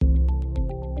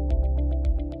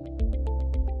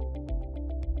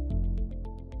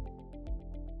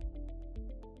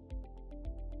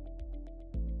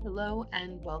Hello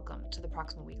and welcome to the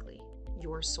Proximo Weekly,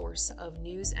 your source of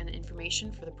news and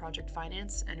information for the project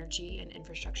finance, energy, and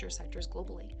infrastructure sectors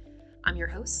globally. I'm your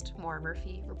host, Maura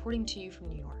Murphy, reporting to you from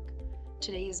New York.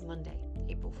 Today is Monday,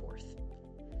 April 4th.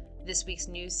 This week's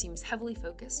news seems heavily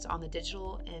focused on the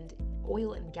digital and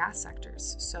oil and gas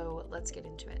sectors, so let's get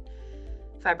into it.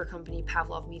 Fiber company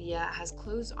Pavlov Media has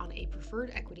closed on a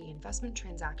preferred equity investment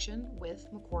transaction with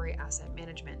Macquarie Asset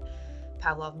Management.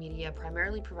 Pavlov Media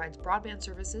primarily provides broadband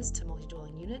services to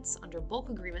multi-dwelling units under bulk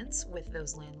agreements with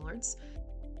those landlords.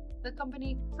 The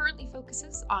company currently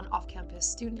focuses on off-campus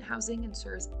student housing and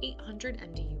serves 800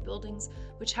 MDU buildings,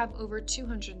 which have over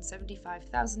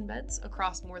 275,000 beds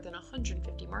across more than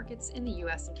 150 markets in the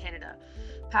US and Canada.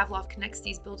 Pavlov connects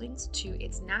these buildings to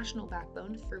its national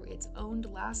backbone through its owned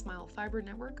last-mile fiber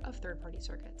network of third-party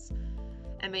circuits.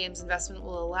 MAM's investment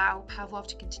will allow Pavlov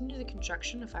to continue the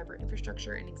construction of fiber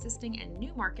infrastructure in existing and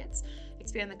new markets,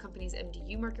 expand the company's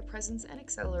MDU market presence, and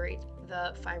accelerate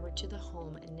the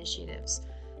fiber-to-the-home initiatives.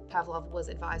 Pavlov was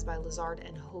advised by Lazard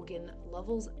and Hogan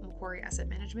Lovells. Macquarie Asset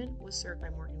Management was served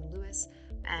by Morgan Lewis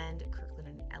and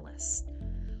Kirkland & Ellis.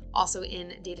 Also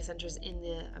in data centers in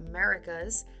the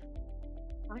Americas,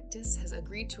 Actis has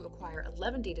agreed to acquire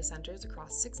 11 data centers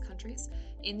across 6 countries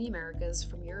in the Americas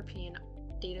from European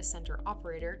data center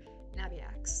operator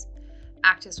Nabiax.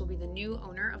 Actis will be the new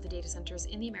owner of the data centers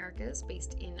in the Americas,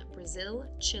 based in Brazil,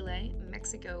 Chile,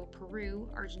 Mexico, Peru,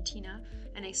 Argentina,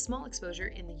 and a small exposure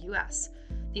in the US.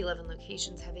 The 11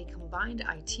 locations have a combined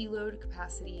IT load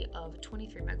capacity of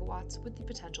 23 megawatts with the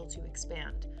potential to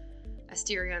expand.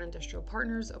 Asterion Industrial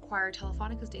Partners acquired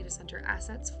Telefónica's data center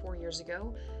assets 4 years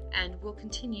ago and will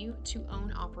continue to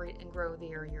own, operate, and grow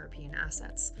their European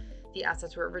assets. The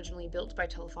assets were originally built by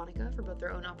Telefónica for both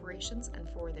their own operations and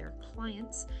for their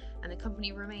clients, and the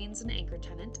company remains an anchor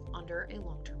tenant under a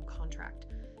long-term contract.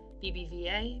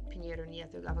 BBVA, Pinheiro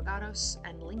Nieto Avogados,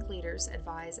 and Linklaters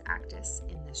advise Actis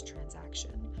in this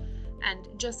transaction. And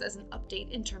just as an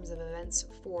update in terms of events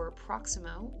for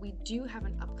Proximo, we do have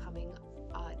an upcoming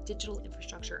Digital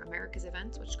Infrastructure Americas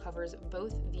event, which covers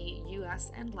both the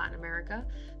US and Latin America,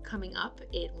 coming up.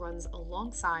 It runs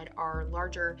alongside our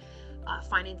larger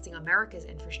Financing America's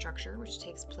Infrastructure, which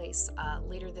takes place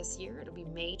later this year. It'll be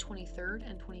May 23rd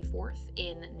and 24th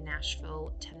in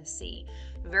Nashville, Tennessee.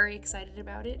 Very excited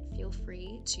about it. Feel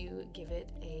free to give it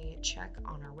a check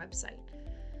on our website.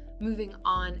 Moving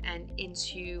on and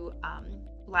into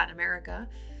Latin America,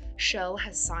 Shell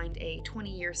has signed a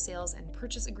 20-year sales and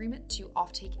purchase agreement to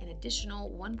offtake an additional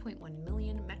 1.1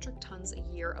 million metric tons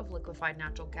a year of liquefied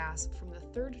natural gas from the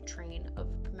third train of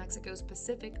Mexico's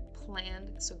Pacific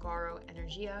planned Saguaro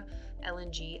Energia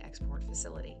LNG export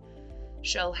facility.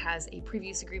 Shell has a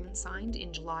previous agreement signed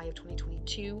in July of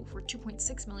 2022 for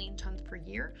 2.6 million tons per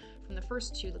year from the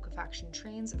first 2 liquefaction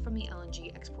trains from the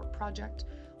LNG export project,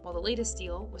 while the latest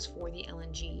deal was for the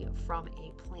LNG from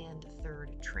a planned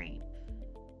third train.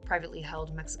 Privately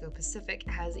held Mexico Pacific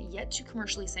has yet to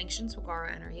commercially sanction Saguaro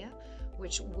Energia,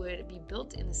 which would be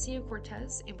built in the Sea of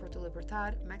Cortez in Puerto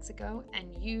Libertad, Mexico,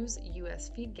 and use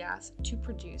U.S. feed gas to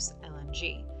produce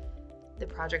LNG. The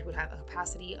project would have a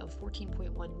capacity of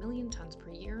 14.1 million tons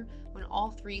per year when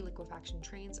all 3 liquefaction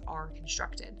trains are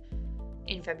constructed.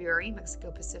 In February,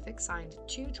 Mexico Pacific signed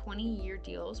 2 20-year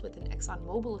deals with an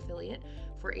ExxonMobil affiliate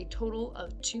for a total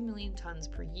of 2 million tons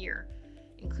per year.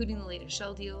 Including the latest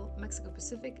Shell deal, Mexico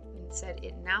Pacific said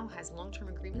it now has long-term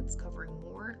agreements covering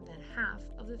more than half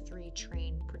of the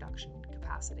 3-train production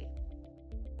capacity.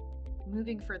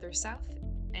 Moving further south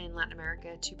in Latin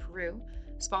America to Peru,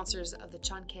 sponsors of the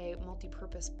Chancay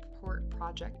multipurpose port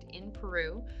project in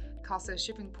Peru, Caso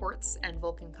Shipping Ports and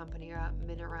Vulcan Compañía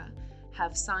Minera,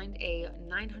 have signed a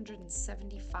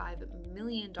 $975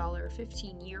 million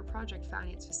 15-year project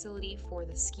finance facility for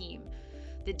the scheme.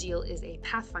 The deal is a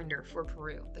pathfinder for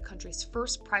Peru, the country's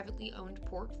first privately owned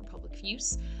port for public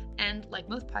use, and like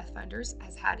most pathfinders,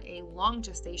 has had a long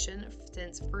gestation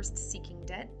since first seeking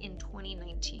debt in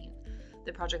 2019.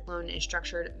 The project loan is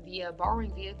structured via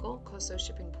borrowing vehicle Coso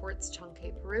Shipping Ports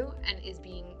Chancay Peru and is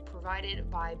being provided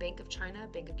by Bank of China,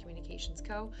 Bank of Communications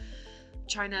Co.,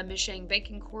 China Misheng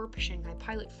Banking Corp., Shanghai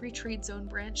Pilot Free Trade Zone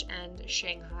Branch, and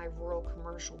Shanghai Rural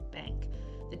Commercial Bank.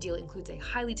 The deal includes a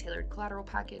highly tailored collateral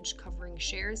package covering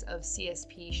shares of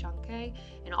CSP Chancay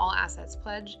in all assets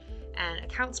pledged, and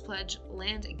accounts pledge,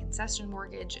 land and concession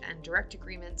mortgage, and direct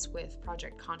agreements with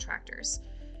project contractors.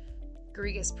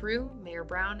 Garrigues Peru, Mayor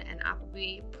Brown, and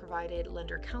Appleby provided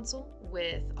lender counsel,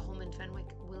 with Holman Fenwick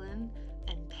Willen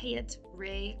and Payet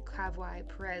Ray Cavway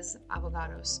Perez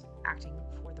Abogados acting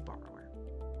for the borrower.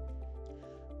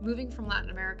 Moving from Latin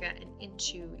America and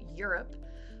into Europe,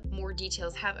 More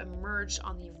details have emerged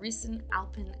on the recent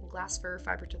Alpen Glasfaser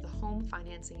fiber to the home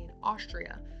financing in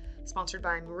Austria, sponsored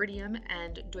by Meridium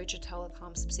and Deutsche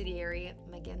Telekom subsidiary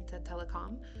Magenta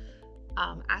Telekom.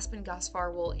 Aspen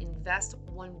Glasfaser will invest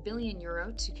 €1 billion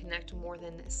to connect more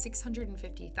than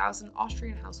 650,000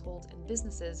 Austrian households and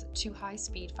businesses to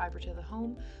high-speed fiber to the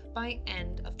home by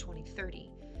end of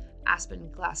 2030. Aspen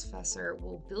Glasfaser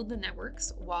will build the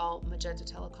networks, while Magenta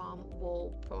Telekom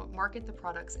will market the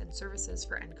products and services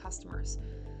for end customers.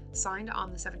 Signed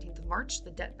on the 17th of March,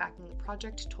 the debt backing the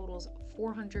project totals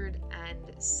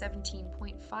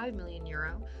 €417.5 million,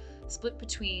 split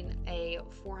between a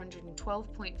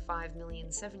 €412.5 million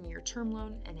 7-year term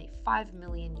loan and a €5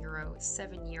 million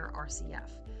 7-year RCF.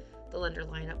 The lender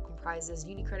lineup comprises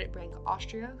UniCredit Bank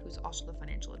Austria, who's also the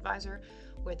financial advisor,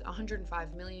 with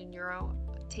 €105 million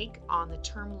take on the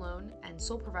term loan, and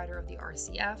sole provider of the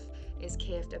RCF is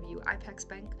KfW IPEX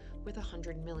Bank with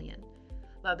 $100 million.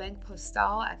 La Banque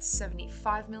Postale at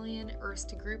 $75 million,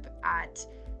 Erste Group at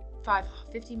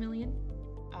 $50 million,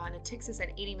 Natixis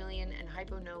at $80 million, and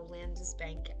Hypo-No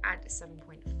Landesbank at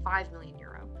 €7.5 million.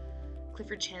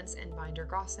 Clifford Chance and Binder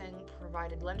Gossing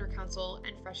provided lender counsel,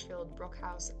 and Freshfield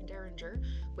Brockhaus Derringer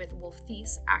with Wolf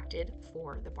Thies acted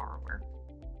for the borrower.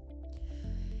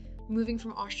 Moving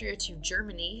from Austria to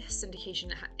Germany,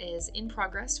 syndication is in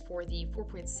progress for the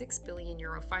 €4.6 billion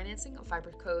financing of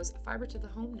FiberCo's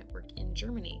fiber-to-the-home network in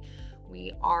Germany.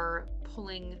 We are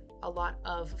pulling a lot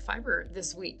of fiber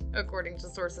this week, according to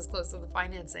sources close to the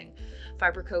financing.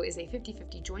 FiberCo is a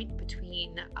 50-50 joint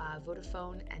between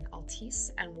Vodafone and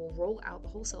Altice and will roll out the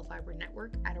wholesale fiber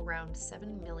network at around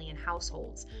 7 million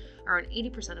households. Around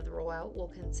 80% of the rollout will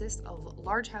consist of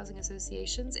large housing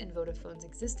associations in Vodafone's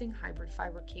existing hybrid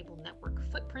fiber cable network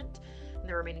footprint, and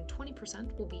the remaining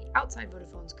 20% will be outside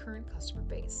Vodafone's current customer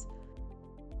base.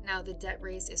 Now, the debt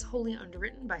raised is wholly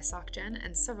underwritten by SocGen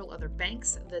and several other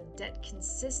banks. The debt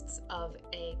consists of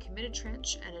a committed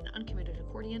tranche and an uncommitted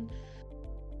accordion.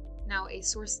 Now, a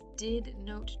source did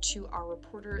note to our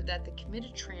reporter that the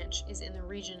committed tranche is in the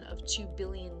region of $2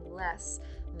 billion less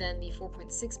than the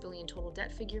 $4.6 billion total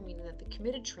debt figure, meaning that the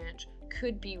committed tranche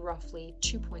could be roughly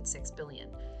 $2.6 billion.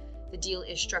 The deal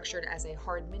is structured as a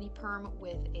hard mini-perm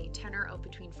with a tenor of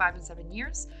between 5 and 7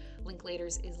 years.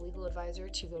 Linklaters is legal advisor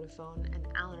to Vodafone, and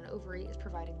Allen & Overy is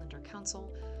providing lender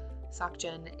counsel.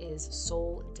 SocGen is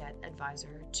sole debt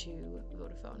advisor to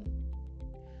Vodafone.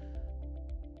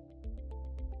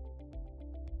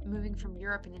 Moving from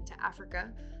Europe and into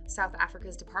Africa, South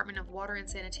Africa's Department of Water and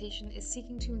Sanitation is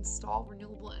seeking to install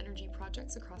renewable energy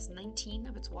projects across 19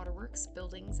 of its waterworks,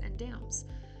 buildings, and dams.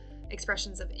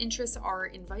 Expressions of interest are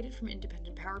invited from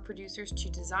independent power producers to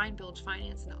design, build,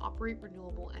 finance, and operate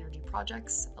renewable energy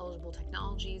projects. Eligible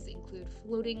technologies include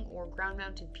floating or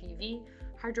ground-mounted PV,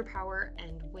 hydropower,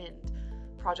 and wind.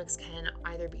 Projects can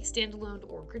either be standalone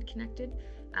or grid-connected.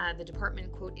 The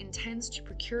department, quote, intends to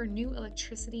procure new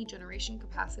electricity generation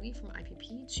capacity from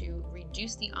IPP to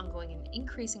reduce the ongoing and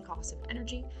increasing cost of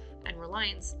energy and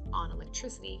reliance on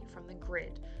electricity from the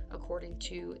grid, according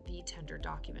to the tender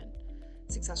document.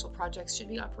 Successful projects should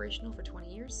be operational for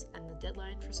 20 years, and the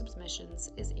deadline for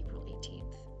submissions is April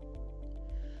 18th.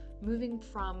 Moving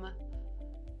from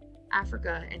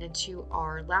Africa and into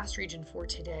our last region for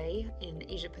today in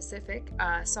Asia Pacific,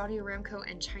 Saudi Aramco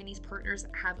and Chinese partners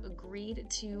have agreed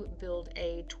to build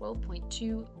a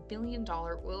 $12.2 billion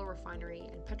oil refinery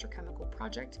and petrochemical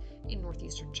project in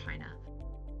northeastern China.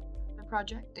 The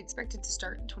project, expected to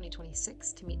start in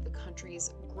 2026 to meet the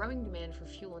country's growing demand for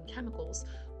fuel and chemicals,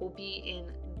 will be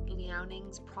in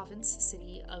Liaoning's province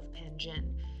city of Panjin.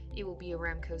 It will be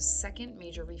Aramco's second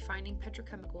major refining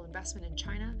petrochemical investment in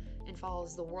China and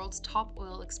follows the world's top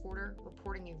oil exporter,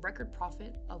 reporting a record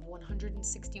profit of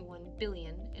 $161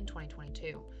 billion in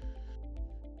 2022.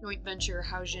 Joint venture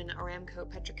Haojin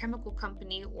Aramco Petrochemical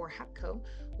Company, or HAPCO,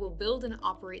 will build and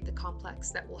operate the complex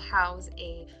that will house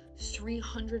a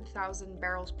 300,000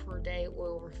 barrels per day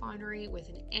oil refinery with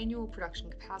an annual production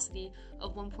capacity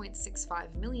of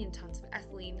 1.65 million tons of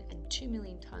ethylene and 2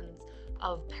 million tons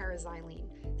of paraxylene,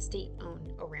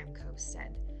 state-owned Aramco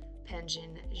said.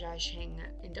 Panjin Jiaxing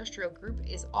Industrial Group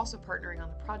is also partnering on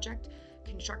the project.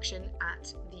 Construction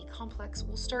at the complex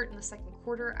will start in the second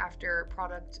quarter after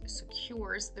product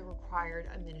secures the required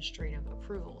administrative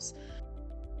approvals.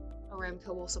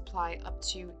 Aramco will supply up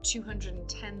to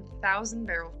 210,000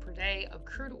 barrels per day of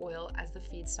crude oil as the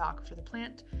feedstock for the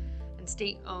plant, and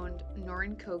state-owned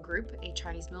Norinco Group, a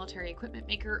Chinese military equipment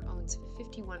maker, owns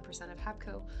 51% of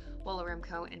HAPCO, while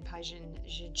Aramco and Panjin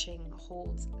Jiaxing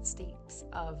holds stakes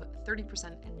of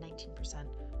 30% and 19%,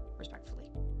 respectively.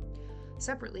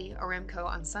 Separately, Aramco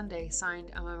on Sunday signed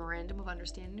a memorandum of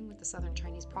understanding with the southern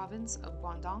Chinese province of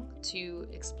Guangdong to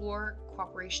explore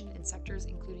cooperation in sectors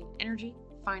including energy,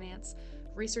 finance,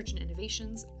 research and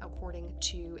innovations, according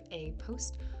to a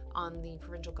post on the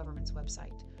provincial government's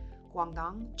website.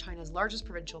 Guangdong, China's largest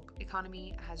provincial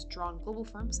economy, has drawn global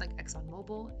firms like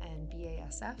ExxonMobil and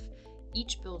BASF,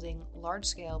 each building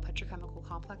large-scale petrochemical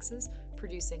complexes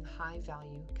producing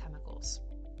high-value chemicals.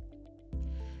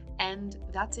 And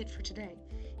that's it for today.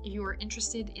 If you are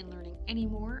interested in learning any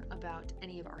more about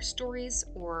any of our stories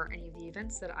or any of the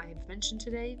events that I have mentioned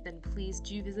today, then please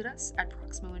do visit us at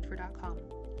proximoinfo.com.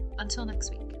 Until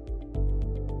next week.